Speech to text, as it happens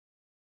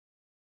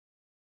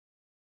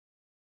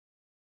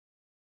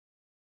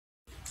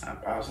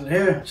I said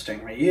here, it's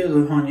taken me years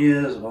upon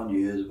years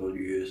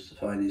to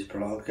find this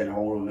product, get a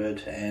hold of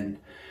it, and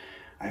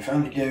I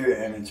found it here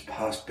and it's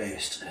past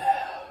best.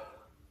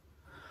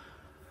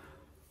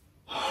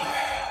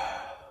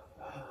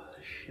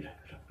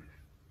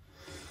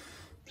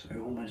 So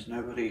almost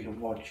nobody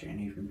can watch, and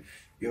even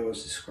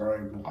viewers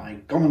describe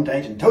like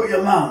commentate and tell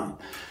your mum.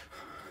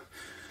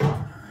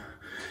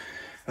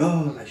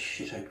 Oh, the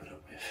shit I put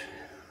up with.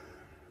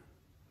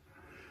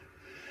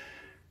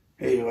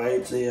 Anyway,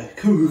 it's a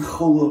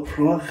Coca-Cola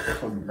product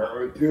from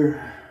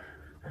America.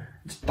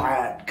 It's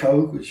Diet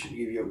Coke, which should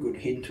give you a good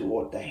hint of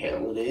what the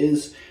hell it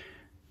is.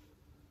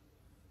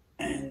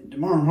 And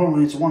more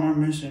importantly, it's the one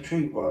I'm most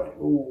intrigued by.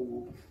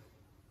 Oh,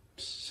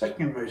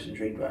 second most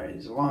intrigued by it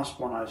is the last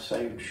one I've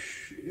saved.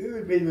 It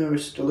would be the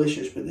most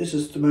delicious, but this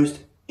is the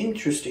most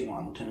interesting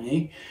one to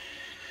me.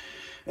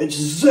 It's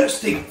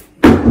Zesty.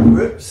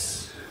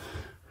 Whoops.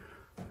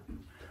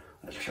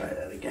 Let's try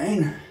that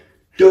again.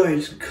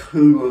 Diet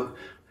Cola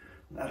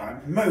that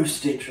I'm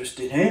most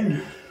interested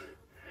in.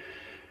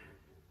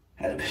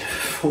 Had a bit of a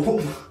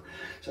fall,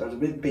 so I was a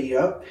bit beat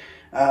up.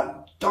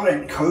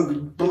 Diet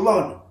Coke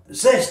Blood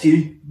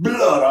Zesty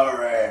Blood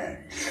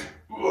Orange.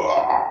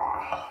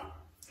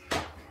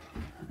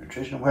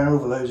 Nutritional well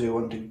for those who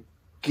want to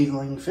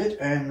giggling fit,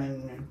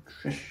 and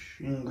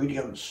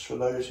ingredients for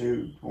those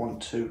who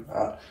want to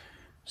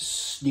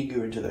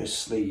snigger into their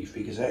sleeve,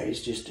 because that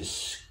is just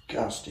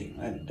disgusting.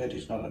 That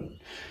is not an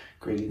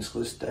ingredients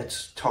list,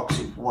 that's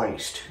toxic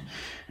waste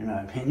in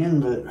my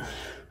opinion. But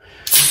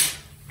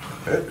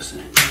oops,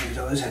 these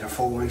others had a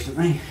fall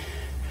recently.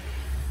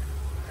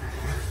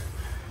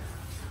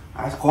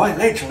 That's quite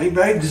literally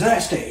big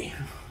Zesty.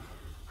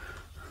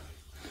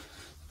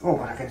 Oh,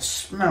 but I can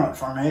smell it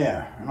from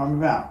here, and I'm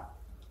about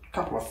a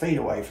couple of feet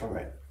away from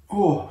it.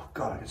 Oh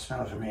god, I can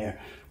smell it from here.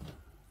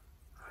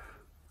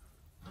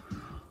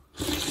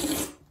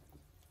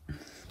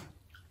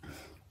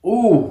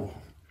 Oh,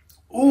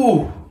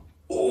 oh,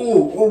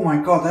 oh my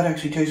god, that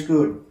actually tastes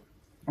good.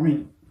 I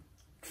mean,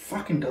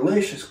 fucking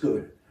delicious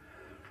good.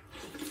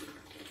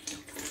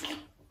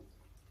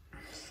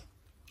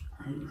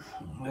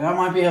 I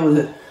might be able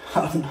to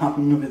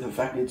happen with the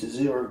fact it's a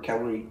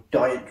 0-calorie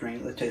diet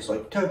drink that tastes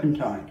like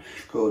turpentine.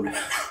 Good.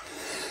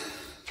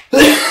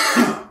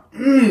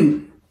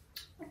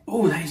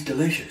 Oh, that is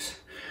delicious.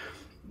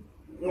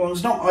 Well,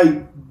 it's not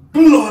a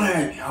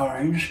bloody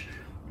orange.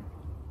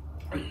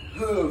 I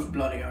love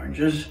bloody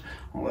oranges.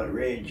 All that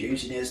red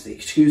juiciness, the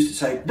excuse to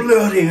say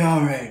bloody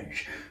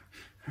orange.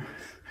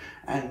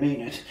 And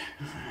mean it.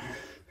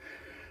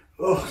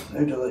 Oh,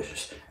 they're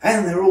delicious.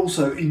 And they're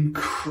also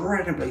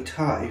incredibly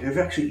tart. If you've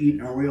actually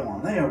eaten a real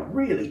one, they are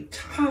really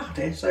tart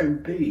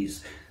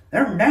SOBs.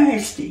 They're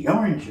nasty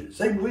oranges.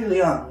 They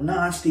really are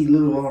nasty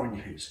little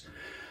oranges.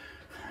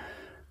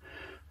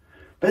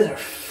 But they're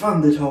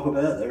fun to talk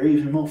about. They're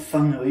even more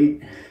fun to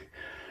eat.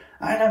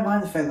 I don't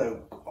mind the fact they're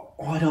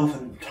quite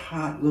often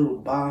tart little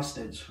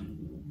bastards with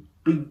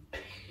big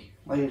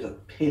layers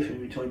of pith in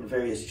between the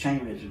various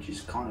chambers, which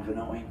is kind of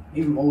annoying.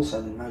 Even more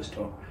so than most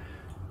of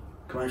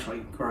commercially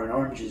grown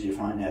oranges you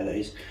find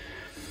nowadays,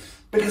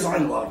 because I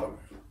love them.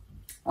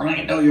 And I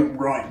can tell you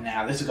right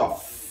now, this has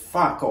got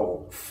fuck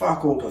all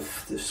to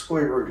the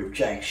square root of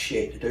jack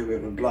shit to do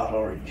with a blood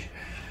orange.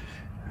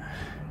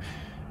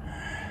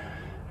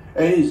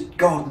 It is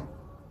god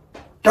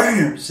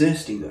damn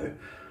zesty though.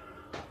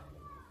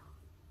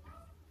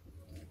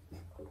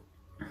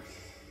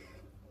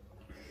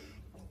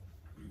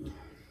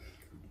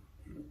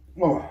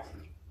 Oh,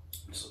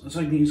 it's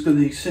like it's got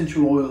the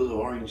essential oils of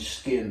orange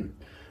skin.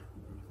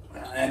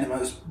 And the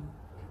most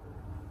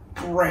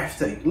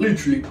breathtaking,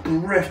 literally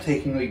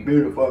breathtakingly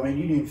beautiful. I mean,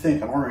 you didn't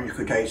think an orange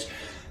could taste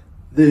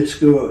this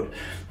good.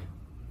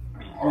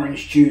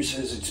 Orange juice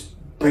has its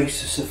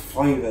basis of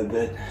flavour,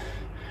 but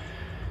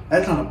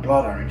that's not a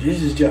blood orange.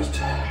 This is just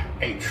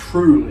a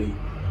truly,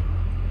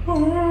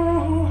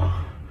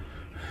 oh,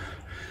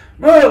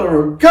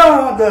 mother of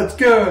God, that's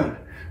good,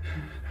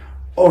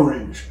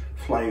 orange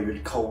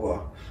flavoured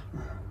cola.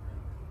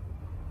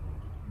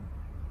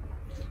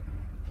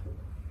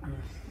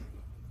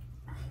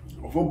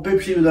 I thought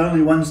Pepsi were the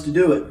only ones to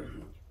do it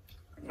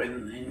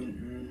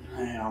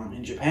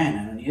in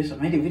Japan, and yes, I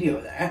made a video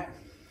of that.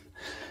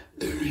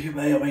 You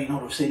may or may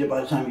not have seen it by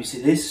the time you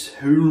see this.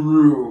 Who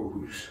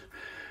knows?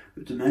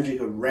 With the magic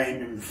of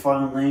random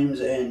file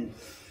names and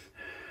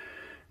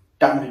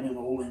dumping them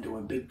all into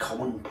a big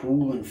common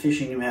pool and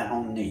fishing them out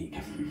on need.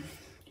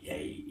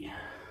 Yay.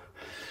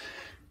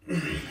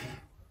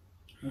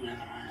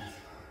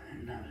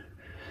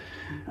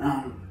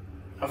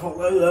 I thought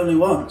they were the only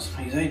ones,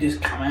 because they just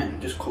come out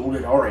and just called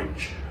it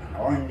orange. An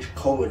orange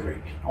cola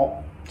drink.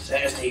 Oh,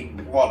 Zesty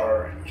blood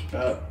orange.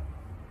 But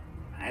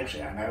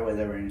actually I know where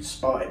they were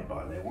inspired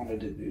by. They wanted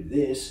to do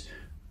this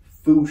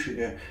full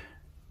sugar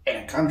in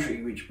a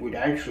country which would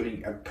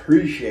actually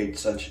appreciate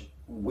such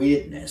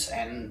weirdness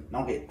and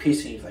not get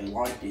pissy if they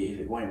liked it if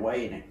it went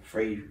away in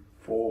 3,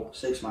 4,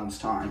 6 months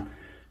time.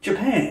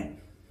 Japan.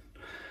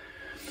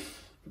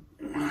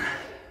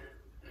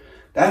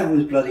 That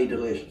was bloody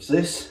delicious.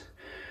 This,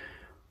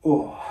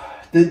 oh,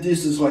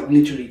 This is like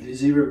literally the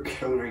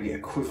 0-calorie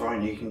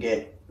equivalent you can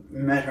get,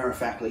 matter of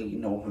factly,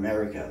 in North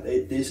America.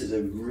 This is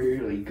a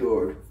really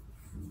good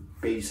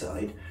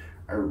B-side.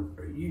 I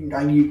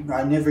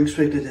never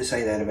expected to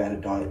say that about a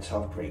diet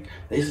soft drink.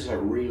 This is a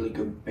really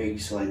good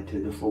B-side to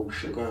the full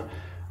sugar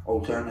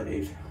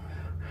alternative.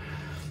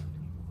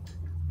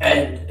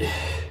 And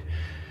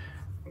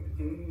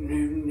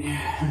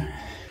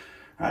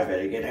I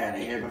better get out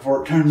of here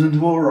before it turns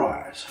into a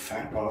riot.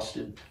 Fat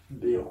bastard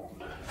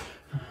beyond.